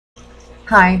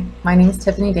Hi, my name is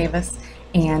Tiffany Davis,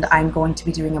 and I'm going to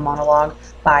be doing a monologue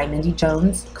by Mindy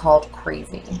Jones called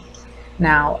Crazy.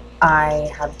 Now,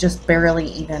 I have just barely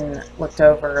even looked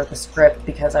over the script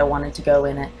because I wanted to go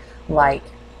in it like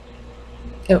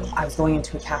I was going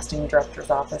into a casting director's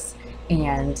office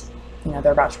and,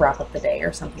 they're about to wrap up the day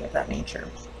or something of that nature.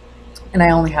 And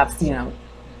I only have,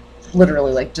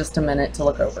 literally like just a minute to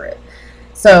look over it.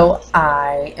 So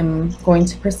I am going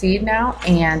to proceed now,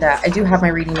 and I do have my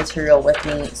reading material with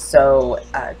me, so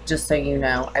just so you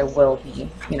know, I will be,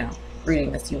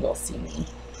 reading this. You will see me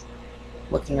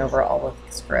looking over all of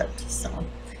the script. So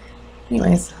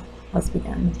anyways, let's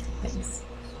begin. Thanks.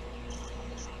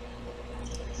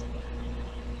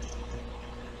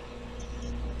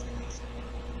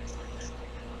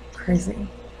 Crazy.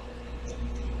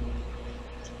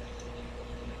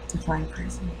 Define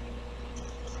crazy.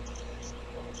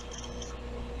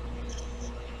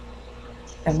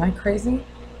 Am I crazy?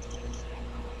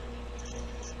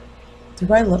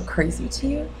 Do I look crazy to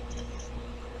you?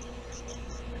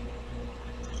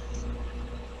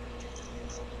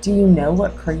 Do you know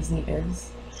what crazy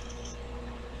is?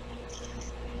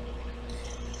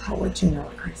 How would you know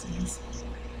what crazy is?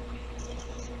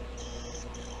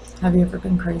 Have you ever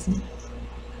been crazy?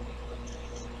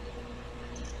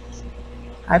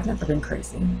 I've never been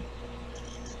crazy.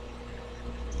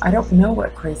 I don't know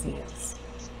what crazy is.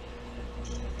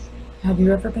 Have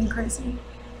you ever been crazy?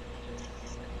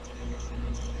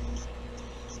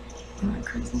 Am I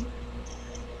crazy?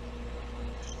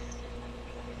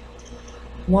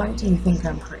 Why do you think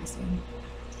I'm crazy?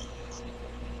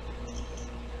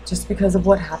 Just because of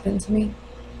what happened to me?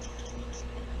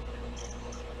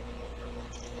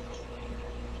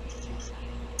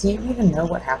 Do you even know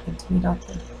what happened to me,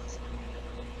 doctor?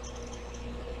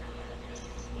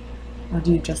 Or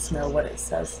do you just know what it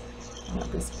says on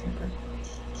that piece of paper?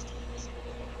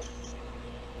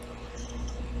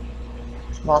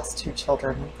 Lost 2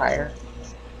 children in fire.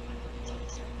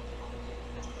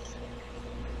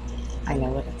 I know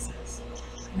what it says.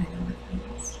 I know what it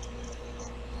means.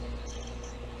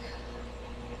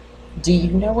 Do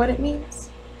you know what it means?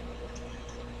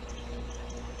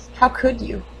 How could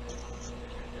you?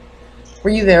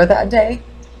 Were you there that day?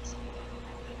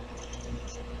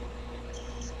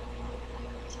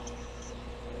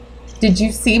 Did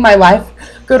you see my life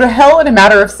go to hell in a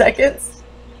matter of seconds?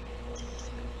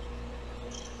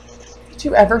 Did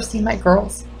you ever see my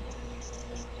girls?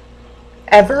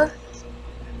 Ever?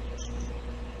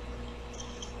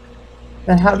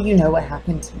 Then how do you know what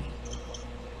happened to me?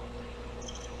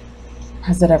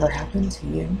 Has it ever happened to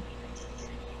you?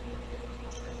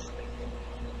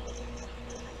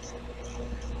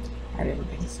 I didn't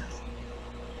think so.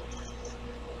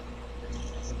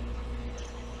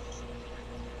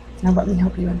 Now let me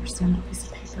help you understand the piece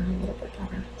of paper a little bit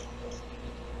better.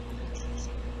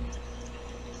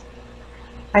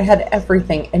 I had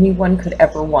everything anyone could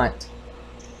ever want.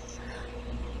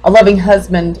 A loving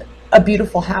husband, a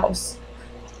beautiful house,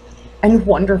 and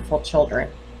wonderful children.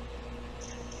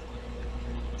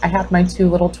 I had my 2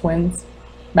 little twins,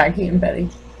 Maggie and Betty.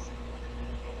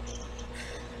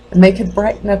 And they could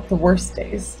brighten up the worst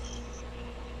days.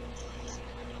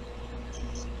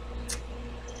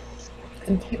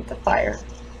 And came the fire.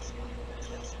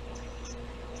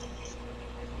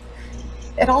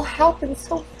 It all happened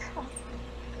so fast.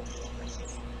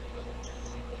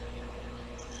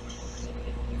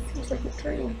 It seems like a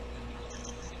dream.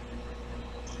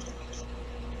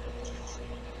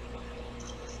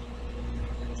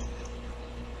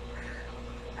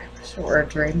 I wish it were a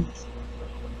dream.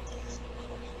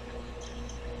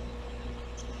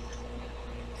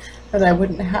 Then I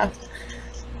wouldn't have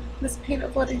this pain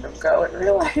of letting them go and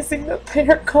realizing that they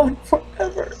are gone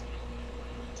forever.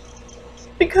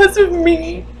 Because of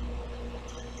me.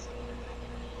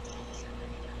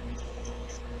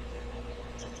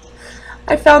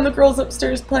 I found the girls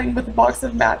upstairs playing with a box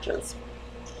of matches.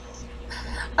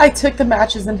 I took the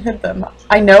matches and hid them.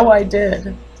 I know I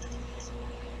did.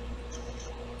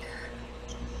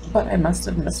 But I must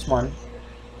have missed one.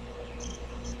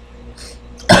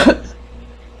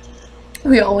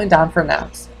 We all went down for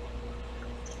naps.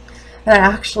 And I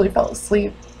actually fell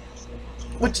asleep,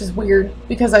 which is weird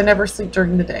because I never sleep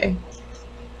during the day.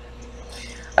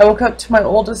 I woke up to my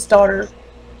oldest daughter,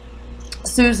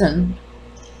 Susan,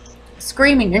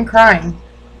 screaming and crying.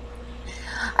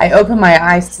 I opened my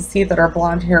eyes to see that her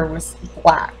blonde hair was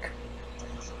black.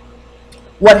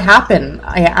 What happened?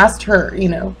 I asked her,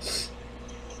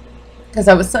 because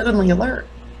I was suddenly alert.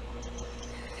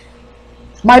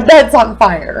 My bed's on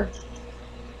fire,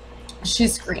 she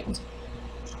screamed.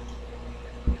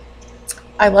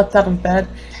 I leapt out of bed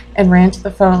and ran to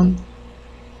the phone.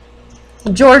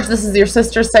 George, this is your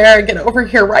sister Sarah. Get over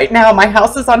here right now. My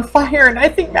house is on fire, and I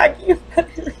think Maggie and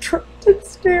Betty are trapped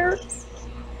upstairs.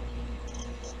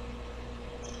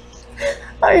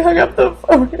 I hung up the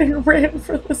phone and ran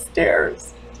for the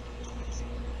stairs.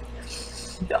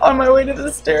 On my way to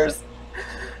the stairs,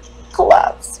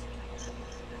 collapsed.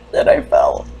 Then I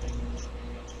fell,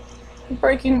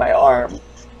 breaking my arm.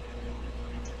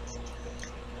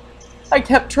 I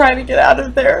kept trying to get out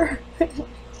of there and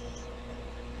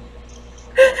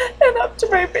up to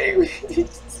my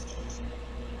babies.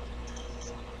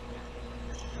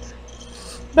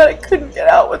 But I couldn't get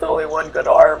out with only one good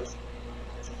arm.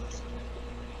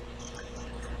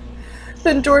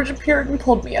 Then George appeared and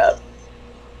pulled me up.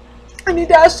 And he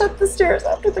dashed up the stairs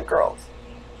after the girls.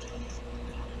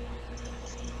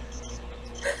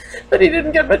 But he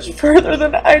didn't get much further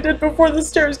than I did before the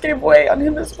stairs gave way on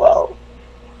him as well.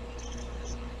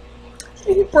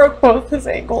 He broke both his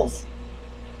ankles.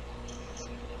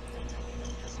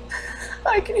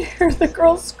 I can hear the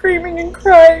girls screaming and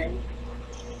crying.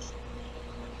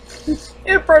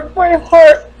 It broke my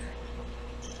heart.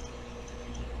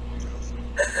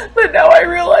 But now I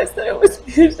realize that it was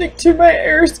music to my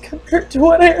ears compared to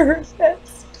what I heard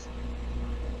next.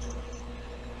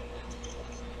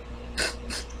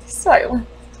 Silence.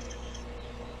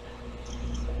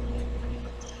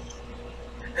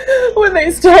 When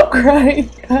they stopped crying,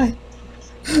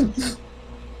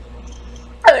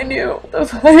 I knew the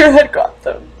fire had got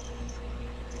them.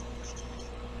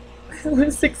 It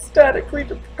was ecstatically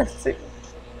depressing.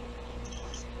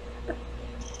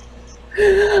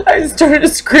 I started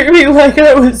screaming like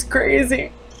I was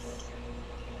crazy.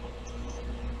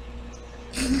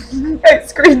 I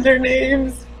screamed their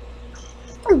names,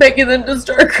 begging them to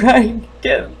start crying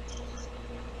again.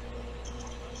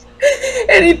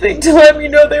 Anything to let me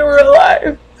know they were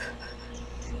alive.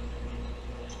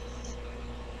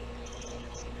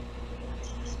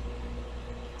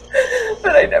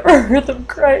 But I never heard them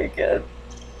cry again.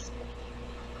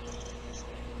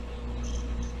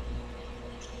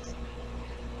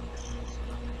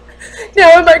 Now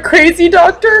am I crazy,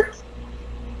 doctor?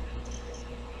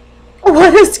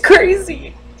 What is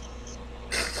crazy?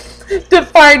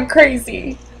 Define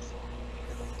crazy.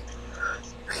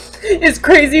 Is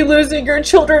crazy losing your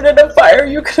children in a fire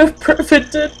you could have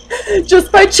prevented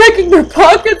just by checking their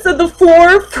pockets and the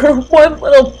floor for one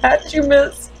little patch you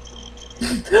missed?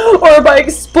 Or by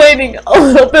explaining a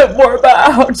little bit more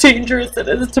about how dangerous it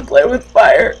is to play with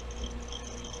fire?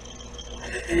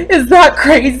 Is that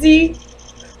crazy?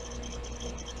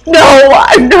 No,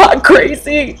 I'm not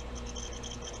crazy.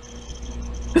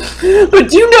 But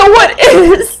do you know what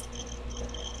is?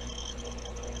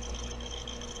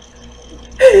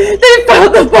 They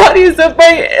found the bodies of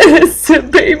my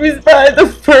innocent babies by the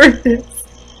furnace.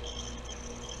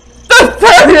 The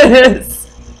furnace!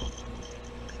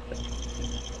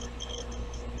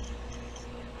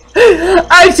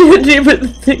 I didn't even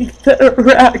think that a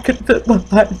rat could fit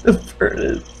behind the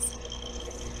furnace.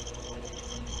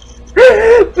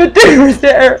 But they were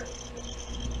there,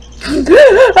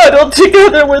 huddled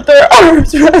together with their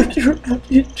arms wrapped around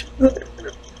each other,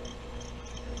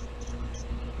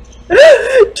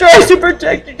 trying to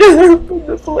protect each other from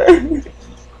the flames.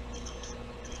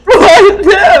 Why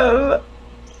them?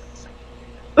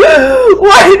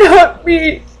 Why not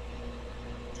me?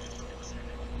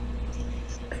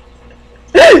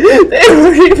 They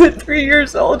weren't even 3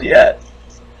 years old yet.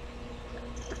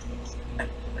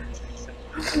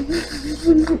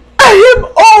 I am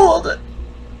old.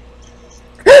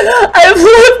 I have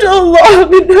lived a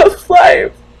long enough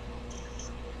life.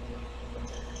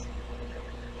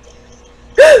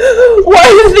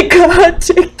 Why did God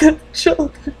take the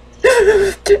children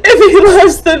if He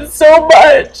loves them so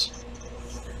much?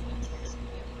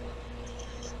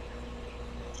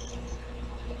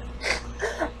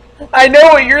 I know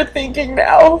what you're thinking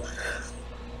now.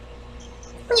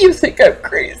 You think I'm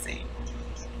crazy.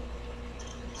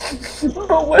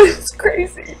 But what is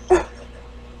crazy?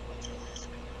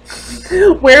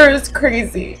 Where is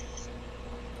crazy?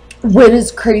 When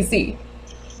is crazy?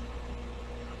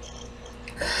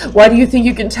 Why do you think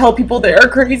you can tell people they are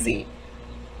crazy?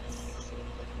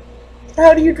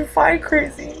 How do you define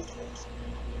crazy?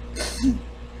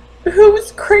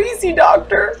 Who's crazy,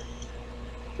 doctor?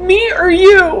 Me or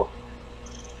you?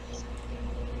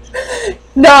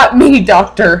 Not me,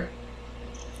 doctor.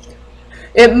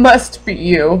 It must be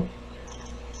you.